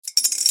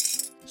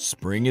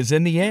Spring is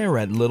in the air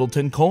at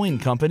Littleton Coin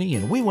Company,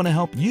 and we want to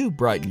help you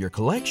brighten your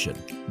collection.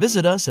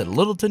 Visit us at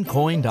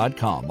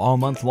littletoncoin.com all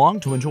month long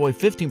to enjoy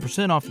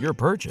 15% off your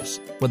purchase.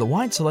 With a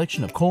wide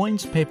selection of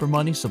coins, paper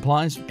money,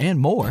 supplies, and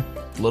more,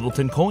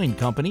 Littleton Coin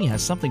Company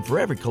has something for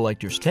every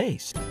collector's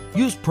taste.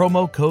 Use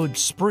promo code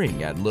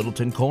SPRING at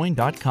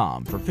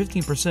littletoncoin.com for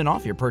 15%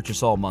 off your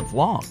purchase all month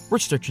long.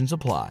 Restrictions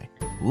apply.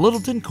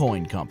 Littleton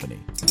Coin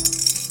Company.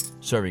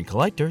 Serving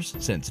collectors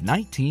since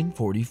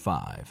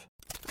 1945.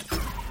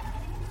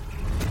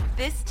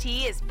 This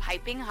tea is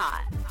piping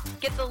hot.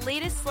 Get the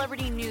latest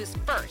celebrity news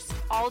first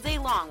all day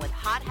long with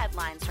hot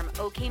headlines from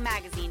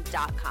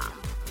okmagazine.com.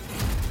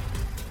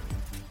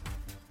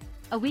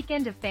 A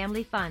weekend of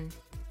family fun.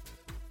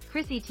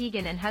 Chrissy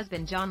Teigen and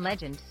husband John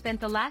Legend spent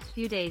the last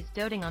few days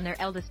doting on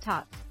their eldest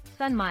tots,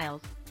 son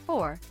Miles,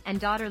 4, and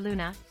daughter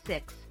Luna,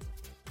 6.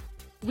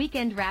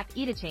 Weekend wrap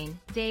Chain,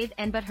 Dave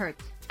and But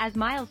Hurts, as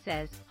Miles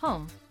says,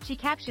 home, she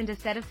captioned a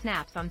set of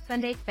snaps on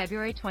Sunday,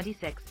 February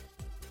 26.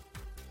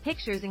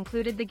 Pictures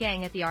included the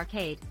gang at the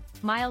arcade,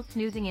 Miles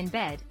snoozing in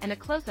bed, and a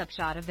close-up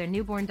shot of their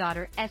newborn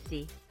daughter,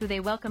 Essie, who they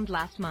welcomed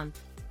last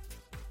month.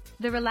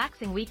 The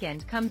relaxing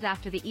weekend comes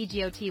after the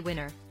EGOT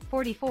winner,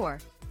 44,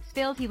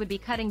 spilled he would be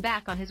cutting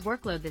back on his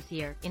workload this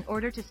year in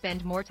order to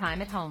spend more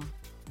time at home.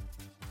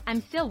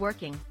 "I'm still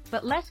working,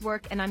 but less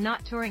work, and I'm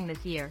not touring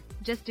this year,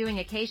 just doing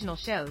occasional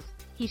shows,"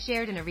 he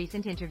shared in a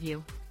recent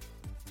interview.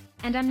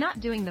 "And I'm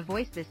not doing The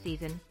Voice this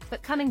season,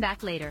 but coming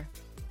back later.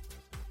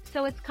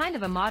 So it's kind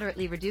of a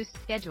moderately reduced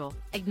schedule,"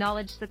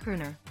 acknowledged the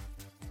crooner.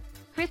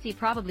 Chrissy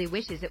probably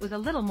wishes it was a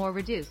little more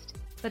reduced,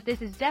 but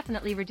this is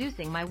definitely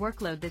reducing my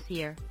workload this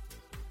year.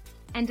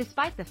 And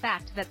despite the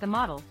fact that the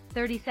model,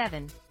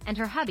 37, and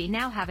her hubby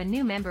now have a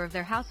new member of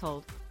their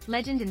household,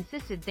 Legend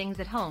insisted things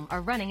at home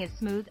are running as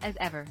smooth as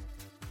ever.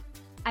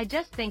 "I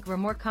just think we're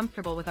more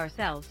comfortable with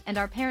ourselves and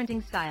our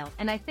parenting style,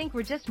 and I think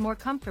we're just more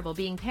comfortable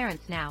being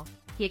parents now,"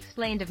 he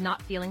explained of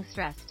not feeling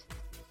stressed.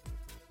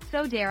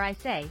 "So dare I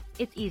say,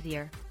 it's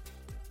easier.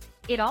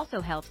 It also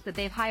helps that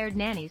they've hired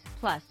nannies,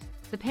 plus,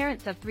 the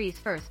parents of 3's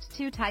first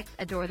 2 tykes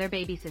adore their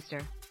baby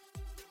sister.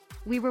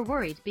 We were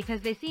worried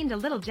because they seemed a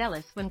little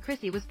jealous when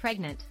Chrissy was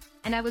pregnant,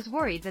 and I was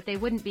worried that they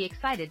wouldn't be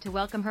excited to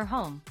welcome her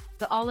home,"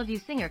 the All of You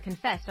singer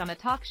confessed on a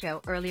talk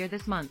show earlier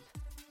this month.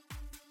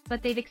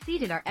 "But they've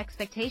exceeded our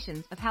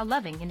expectations of how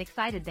loving and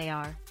excited they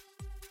are.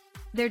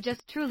 They're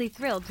just truly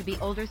thrilled to be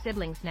older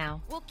siblings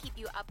now," We'll keep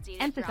you updated.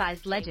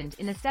 emphasized Legend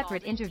in a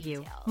separate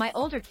interview. "My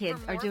older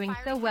kids are doing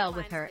so well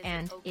with her,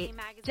 and it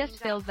just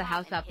fills the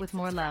house up with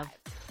more love."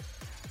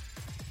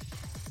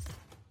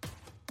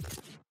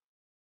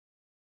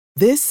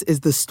 This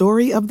is the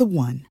story of the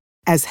one.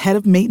 As head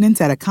of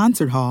maintenance at a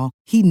concert hall,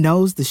 he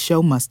knows the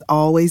show must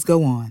always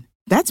go on.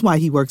 That's why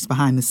he works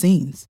behind the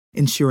scenes,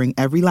 ensuring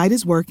every light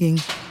is working,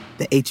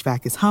 the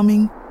HVAC is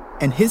humming,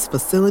 and his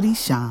facility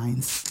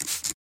shines.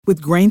 With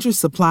Grainger's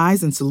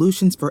supplies and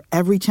solutions for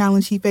every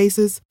challenge he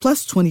faces,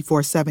 plus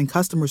 24/7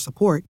 customer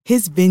support,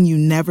 his venue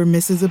never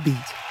misses a beat.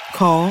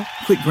 Call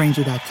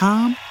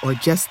quickgrainger.com or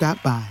just stop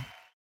by.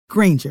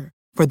 Grainger,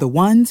 for the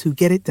ones who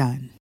get it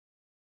done.